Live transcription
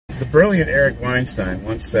The brilliant Eric Weinstien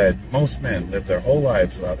once said, most men live their whole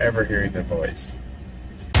lives without ever hearing their voice.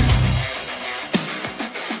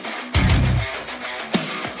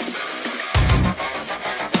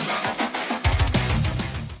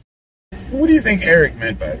 What do you think Eric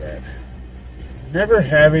meant by that? Never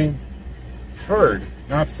having heard,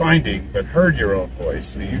 not finding, but heard your own voice.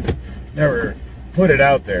 So you never put it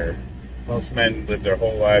out there. Most men live their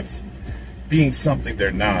whole lives being something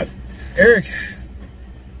they're not. Eric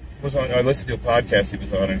was on, I listened to a podcast he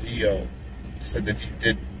was on, and he said that he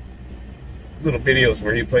did little videos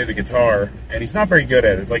where he played the guitar, and he's not very good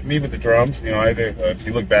at it. Like me with the drums, you know, if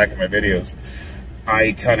you look back at my videos,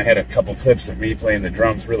 I kind of had a couple clips of me playing the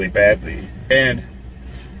drums really badly. And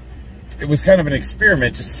it was kind of an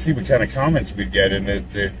experiment just to see what kind of comments we'd get. And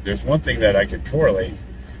there's one thing that I could correlate.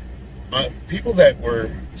 People that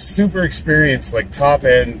were super experienced, like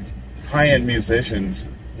top-end, high-end musicians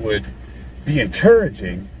would be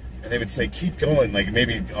encouraging, and they would say, keep going, like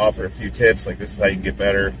maybe offer a few tips, like this is how you can get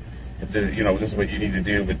better, you know, this is what you need to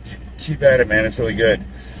do, but keep at it, man, it's really good.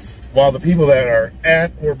 While the people that are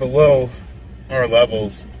at or below our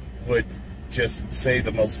levels would just say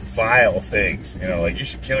the most vile things, you know, like you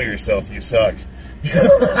should kill yourself, you suck.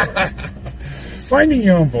 Finding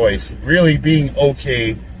your own voice, really being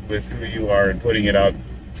okay with who you are and putting it out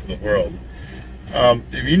to the world.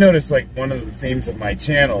 If you notice, like one of the themes of my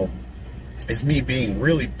channel is me being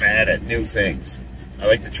really bad at new things. I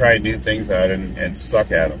like to try new things out and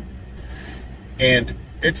suck at them. And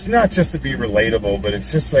it's not just to be relatable, but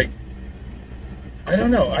it's just like, I don't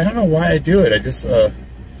know why I do it. I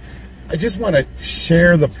just want to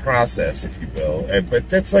share the process, if you will. But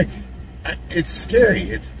that's like, it's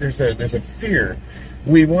scary. There's a fear.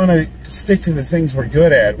 We want to stick to the things we're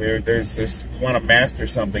good at. We want to master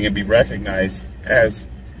something and be recognized as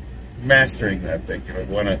mastering that thing. You know,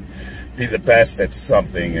 we want to be the best at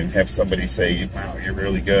something and have somebody say, wow, you're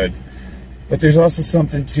really good. But there's also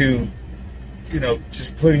something to, you know,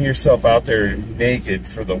 just putting yourself out there naked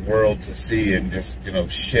for the world to see and just, you know,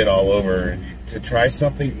 shit all over, and to try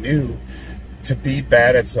something new, to be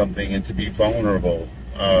bad at something and to be vulnerable.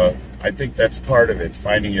 I think that's part of it,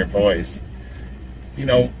 finding your voice. You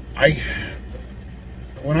know,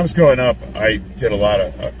 when I was growing up, I did a lot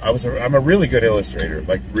of, I'm a really good illustrator,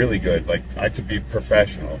 like really good, like I could be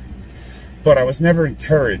professional, but I was never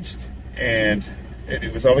encouraged, and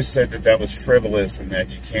it was always said that that was frivolous and that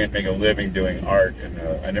you can't make a living doing art, and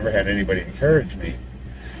I never had anybody encourage me.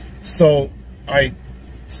 So I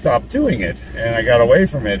stopped doing it, and I got away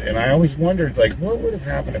from it, and I always wondered, like, what would have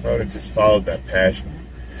happened if I would have just followed that passion?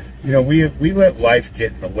 You know, we let life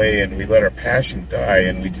get in the way, and we let our passion die,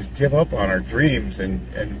 and we just give up on our dreams,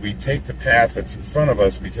 and we take the path that's in front of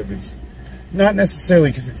us because it's not necessarily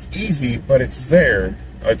because it's easy, but it's there,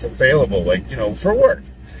 it's available, like, you know, for work.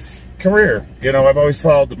 Career, you know, I've always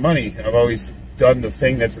followed the money. I've always done the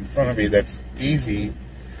thing that's in front of me that's easy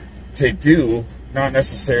to do, not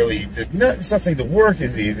necessarily, it's not saying the work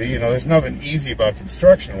is easy, you know, there's nothing easy about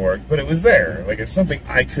construction work, but it was there. Like, it's something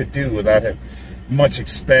I could do without much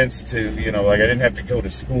expense to, you know, like I didn't have to go to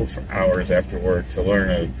school for hours after work to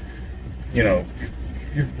learn you know,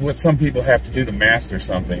 what some people have to do to master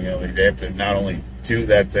something. You know, like they have to not only do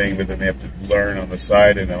that thing, but then they have to learn on the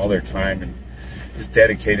side, and all their time and just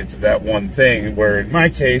dedicated to that one thing, where in my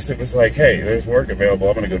case it was like, hey, there's work available,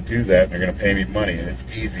 I'm going to go do that, and they're going to pay me money, and it's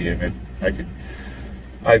easy, and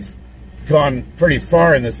I've gone pretty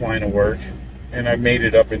far in this line of work, and I've made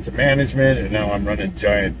it up into management, and now I'm running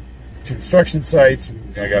giant construction sites,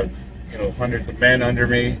 and I got, you know, hundreds of men under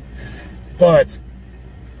me. But,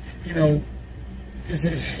 you know,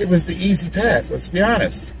 it was the easy path, let's be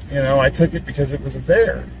honest. You know, I took it because it was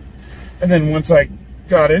there. And then once I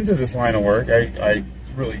got into this line of work, I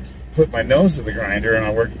really put my nose to the grinder, and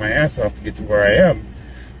I worked my ass off to get to where I am.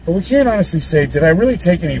 But we can't honestly say, did I really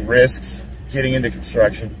take any risks getting into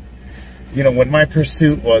construction? You know, when my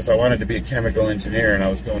pursuit was, I wanted to be a chemical engineer, and I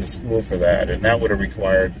was going to school for that, and that would have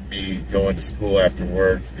required me going to school after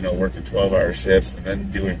work, you know, working 12-hour shifts and then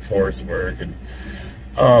doing coursework.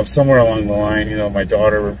 And somewhere along the line, you know, my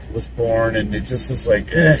daughter was born, and it just was like,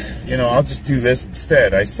 you know, I'll just do this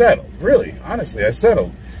instead. I settled, really, honestly, I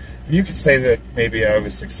settled. You could say that maybe I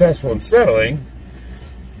was successful in settling.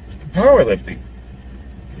 Powerlifting.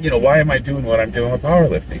 You know, why am I doing what I'm doing with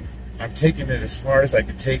powerlifting? I'm taking it as far as I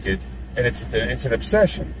could take it, and it's an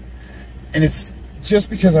obsession. And it's just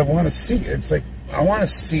because I want to see it. It's like, I want to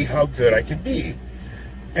see how good I can be.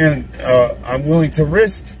 And I'm willing to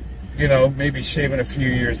risk, you know, maybe shaving a few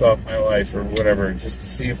years off my life or whatever, just to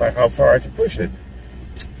see how far I can push it.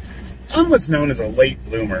 I'm what's known as a late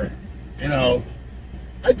bloomer. You know,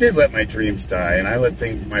 I did let my dreams die, and I let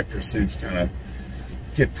my pursuits kind of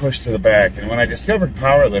get pushed to the back. And when I discovered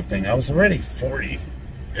powerlifting, I was already 40.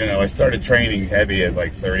 You know, I started training heavy at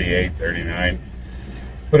like 38, 39.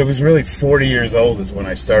 But it was really 40 years old is when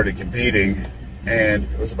I started competing. And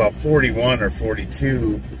it was about 41 or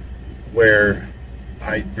 42 where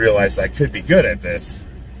I realized I could be good at this.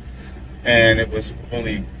 And it was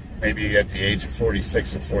only maybe at the age of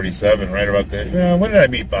 46 or 47, right about there. When did I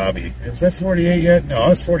meet Bobby? Was that 48 yet? No, I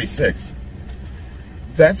was 46.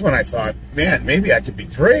 That's when I thought, man, maybe I could be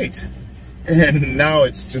great. And now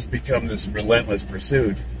it's just become this relentless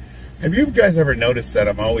pursuit. Have you guys ever noticed that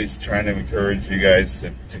I'm always trying to encourage you guys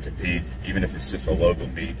to compete, even if it's just a local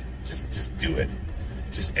meet? Just do it.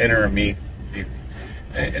 Just enter a meet.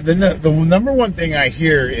 The number one thing I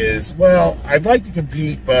hear is, well, I'd like to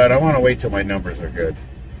compete, but I want to wait till my numbers are good.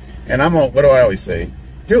 And what do I always say?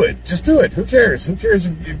 Do it. Just do it. Who cares? Who cares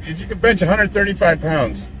if you can bench 135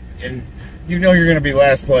 pounds and you know you're going to be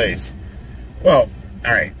last place? Well,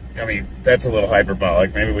 all right. I mean, that's a little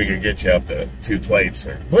hyperbolic. Maybe we could get you up to 2 plates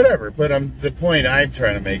or whatever. But the point I'm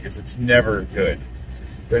trying to make is it's never good.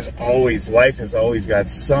 Life has always got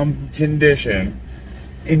some condition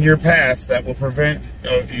in your path that will prevent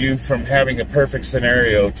you from having a perfect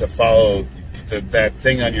scenario to follow that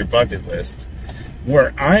thing on your bucket list.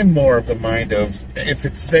 Where I'm more of the mind of, if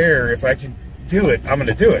it's there, if I can do it, I'm going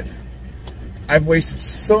to do it. I've wasted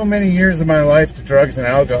so many years of my life to drugs and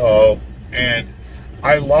alcohol, and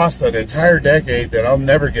I lost an entire decade that I'll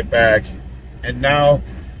never get back. And now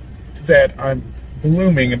that I'm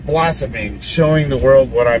blooming and blossoming, showing the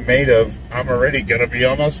world what I'm made of, I'm already going to be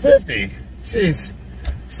almost 50. Jeez.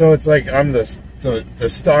 So it's like I'm the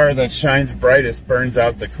star that shines brightest, burns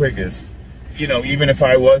out the quickest. You know, even if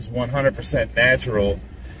I was 100% natural,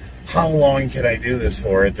 how long can I do this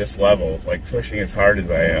for at this level? Like pushing as hard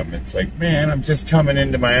as I am. It's like, man, I'm just coming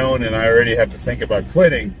into my own and I already have to think about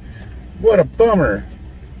quitting. What a bummer.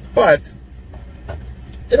 But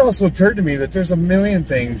it also occurred to me that there's a million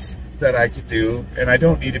things that I could do, and I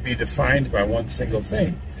don't need to be defined by one single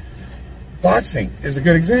thing. Boxing is a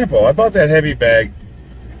good example. I bought that heavy bag,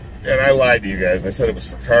 and I lied to you guys. I said it was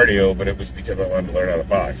for cardio, but it was because I wanted to learn how to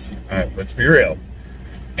box. Let's be real.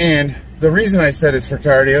 And the reason I said it's for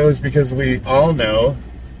cardio is because we all know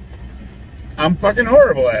I'm fucking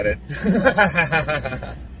horrible at it.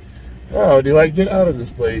 Oh, do I get out of this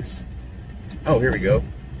place? Oh, here we go.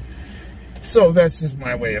 So that's just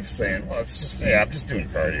my way of saying, well, it's just, yeah, I'm just doing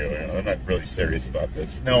cardio. You know, I'm not really serious about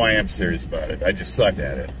this. No, I am serious about it. I just suck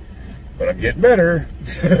at it. But I'm getting better.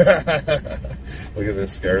 Look at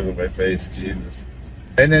this scars on my face. Jesus.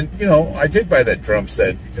 And then, you know, I did buy that drum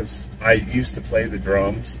set because I used to play the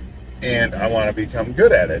drums and I want to become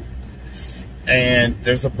good at it. And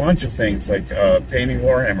there's a bunch of things like painting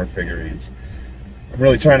Warhammer figurines. I'm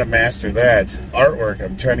really trying to master that. Artwork,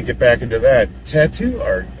 I'm trying to get back into that. Tattoo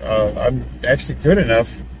art, I'm actually good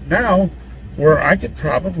enough now where I could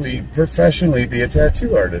probably professionally be a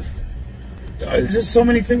tattoo artist. There's just so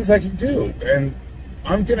many things I can do, and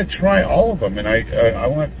I'm going to try all of them. And I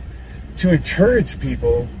want to encourage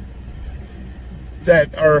people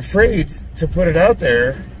that are afraid to put it out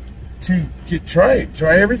there to try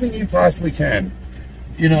everything you possibly can.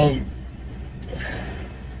 You know,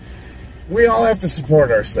 we all have to support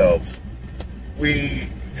ourselves. We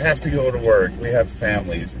have to go to work. We have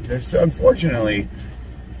families. And there's, unfortunately,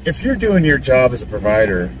 if you're doing your job as a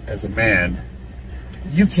provider, as a man,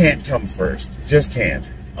 you can't come first. You just can't.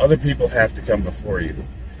 Other people have to come before you.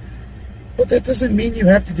 But that doesn't mean you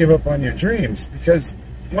have to give up on your dreams, because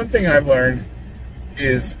one thing I've learned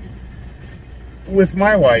is with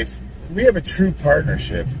my wife, we have a true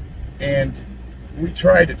partnership, and we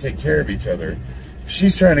try to take care of each other.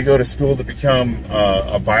 She's trying to go to school to become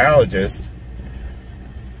a biologist,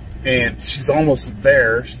 and she's almost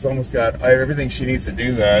there. She's almost got everything she needs to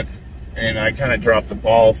do that, and I kind of dropped the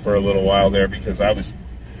ball for a little while there because I was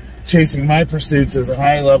chasing my pursuits as a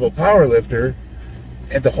high-level power lifter,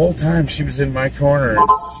 and the whole time she was in my corner,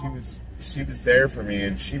 and she was there for me,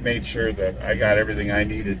 and she made sure that I got everything I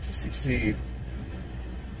needed to succeed.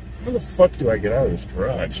 How the fuck do I get out of this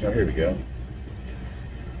garage? Oh, here we go.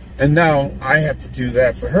 And now I have to do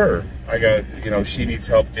that for her. I got, you know, she needs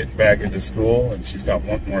help getting back into school, and she's got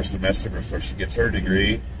one more semester before she gets her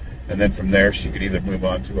degree. And then from there, she could either move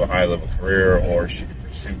on to a high-level career, or she could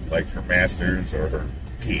pursue, like, her master's or her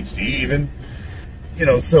PhD even. You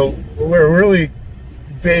know, so we're really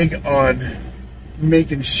big on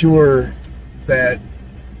making sure that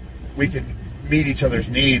we can meet each other's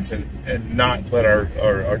needs and not let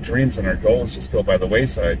our dreams and our goals just go by the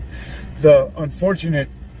wayside. The unfortunate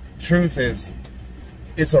truth is,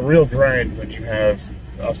 it's a real grind when you have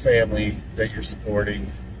a family that you're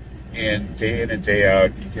supporting, and day in and day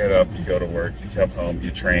out, you get up, you go to work, you come home,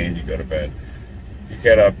 you train, you go to bed. You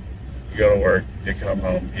get up, you go to work, you come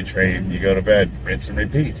home, you train, you go to bed, rinse and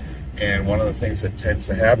repeat. And one of the things that tends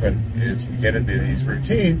to happen is we get into these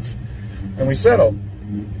routines and we settle.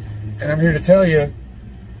 And I'm here to tell you,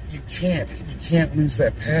 you can't lose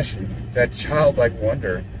that passion, that childlike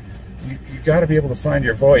wonder. You got to be able to find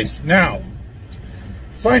your voice. Now,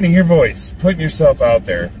 finding your voice, putting yourself out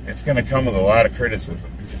there, it's going to come with a lot of criticism,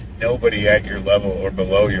 because nobody at your level or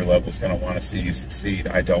below your level is going to want to see you succeed.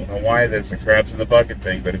 I don't know why there's a crabs in the bucket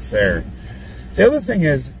thing, but it's there. The other thing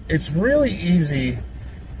is, it's really easy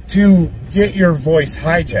to get your voice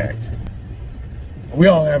hijacked. We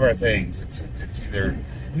all have our things. It's either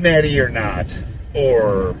natty or not,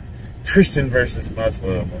 or Christian versus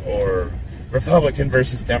Muslim, or Republican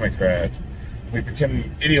versus Democrat. We become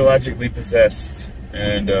ideologically possessed,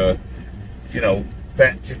 and that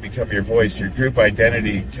can become your voice. Your group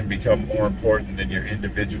identity can become more important than your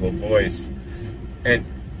individual voice, and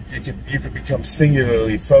you can become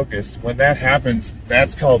singularly focused. When that happens,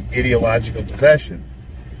 that's called ideological possession.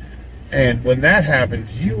 And when that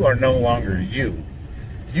happens, you are no longer you.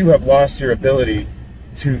 You have lost your ability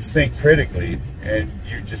to think critically, and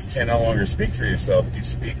you just can no longer speak for yourself. You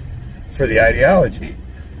speak for the ideology.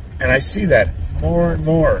 And I see that more and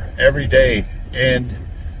more every day. And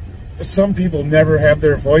some people never have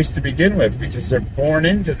their voice to begin with because they're born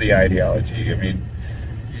into the ideology. I mean,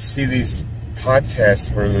 you see these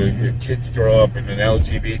podcasts where the kids grow up in an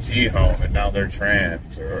LGBT home and now they're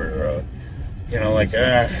trans, or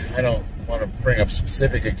I don't want to bring up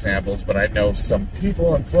specific examples, but I know some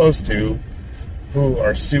people I'm close to who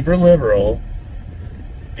are super liberal,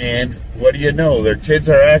 and what do you know? Their kids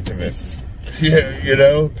are activists.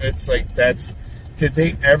 It's like, did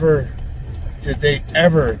they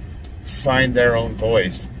ever find their own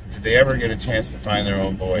voice? Did they ever get a chance to find their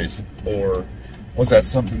own voice? Or was that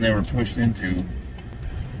something they were pushed into?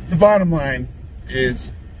 The bottom line is,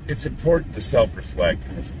 it's important to self-reflect,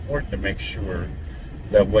 and it's important to make sure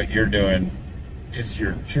that what you're doing is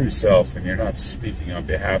your true self, and you're not speaking on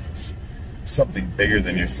behalf of something bigger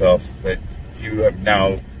than yourself that you have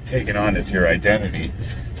now taken on as your identity.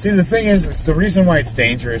 See, the thing is, it's the reason why it's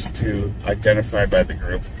dangerous to identify by the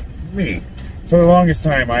group. Me, for the longest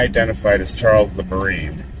time, I identified as Charles the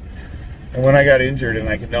Marine. And when I got injured and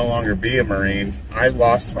I could no longer be a Marine, I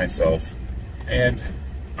lost myself. And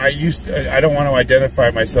I don't want to identify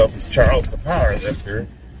myself as Charles the Powerlifter,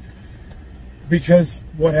 because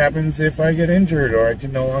what happens if I get injured or I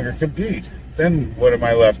can no longer compete? Then what am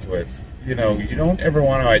I left with? You don't ever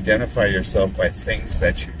want to identify yourself by things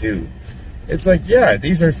that you do. It's like, yeah,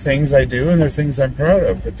 these are things I do and they're things I'm proud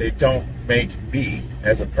of, but they don't make me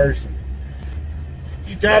as a person.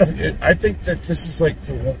 I think that this is like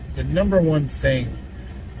the number one thing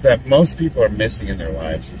that most people are missing in their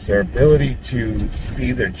lives, is their ability to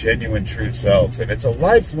be their genuine, true selves. And it's a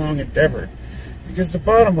lifelong endeavor, because the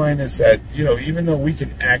bottom line is that, even though we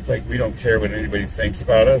can act like we don't care what anybody thinks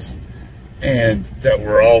about us, and that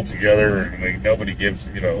we're all together and like nobody gives,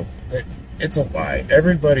 it's a lie.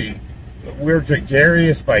 We're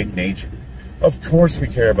gregarious by nature. Of course we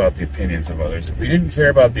care about the opinions of others. If we didn't care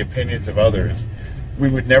about the opinions of others, we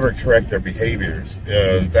would never correct our behaviors.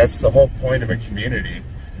 That's the whole point of a community,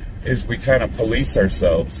 is we kind of police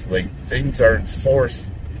ourselves. Like, things are enforced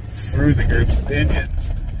through the group's opinions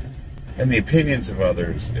and the opinions of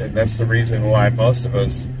others. And that's the reason why most of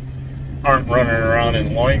us aren't running around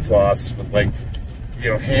in loincloths with,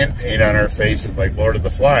 hand paint on our faces like Lord of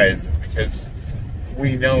the Flies, because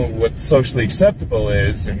we know what socially acceptable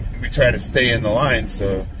is, and we try to stay in the line.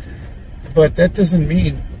 So, but that doesn't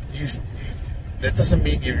mean you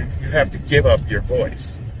have to give up your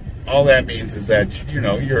voice. All that means is that,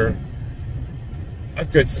 you're a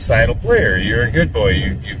good societal player. You're a good boy.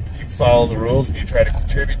 You follow the rules, and you try to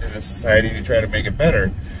contribute to the society, and you try to make it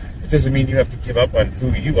better. It doesn't mean you have to give up on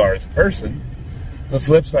who you are as a person. The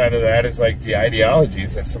flip side of that is like the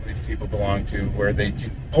ideologies that some of these people belong to, where they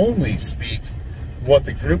can only speak what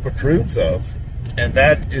the group approves of, and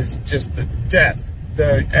that is just the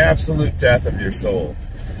absolute death of your soul.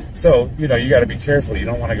 So, you got to be careful. You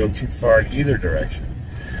don't want to go too far in either direction.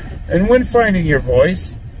 And when finding your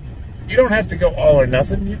voice, you don't have to go all or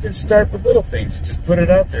nothing. You can start with little things. Just put it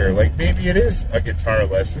out there. Like, maybe it is a guitar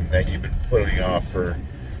lesson that you've been putting off for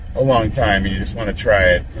a long time, and you just want to try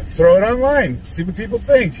it. And throw it online. See what people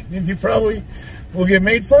think. And you probably will get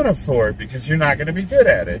made fun of for it, because you're not going to be good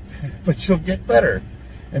at it. But you'll get better.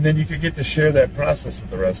 And then you could get to share that process with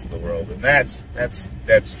the rest of the world. And that's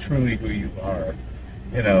truly who you are.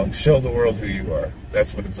 Show the world who you are.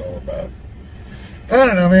 That's what it's all about. I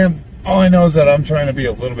don't know, man. All I know is that I'm trying to be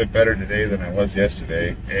a little bit better today than I was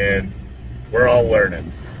yesterday, and we're all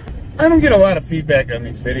learning. I don't get a lot of feedback on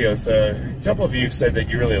these videos. A couple of you said that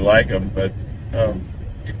you really like them, but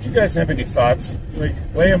if you guys have any thoughts, like,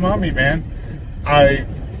 lay them on me, man. I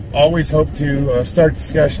always hope to start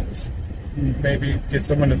discussions, maybe get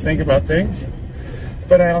someone to think about things,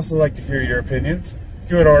 but I also like to hear your opinions,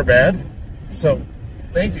 good or bad. So,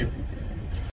 thank you.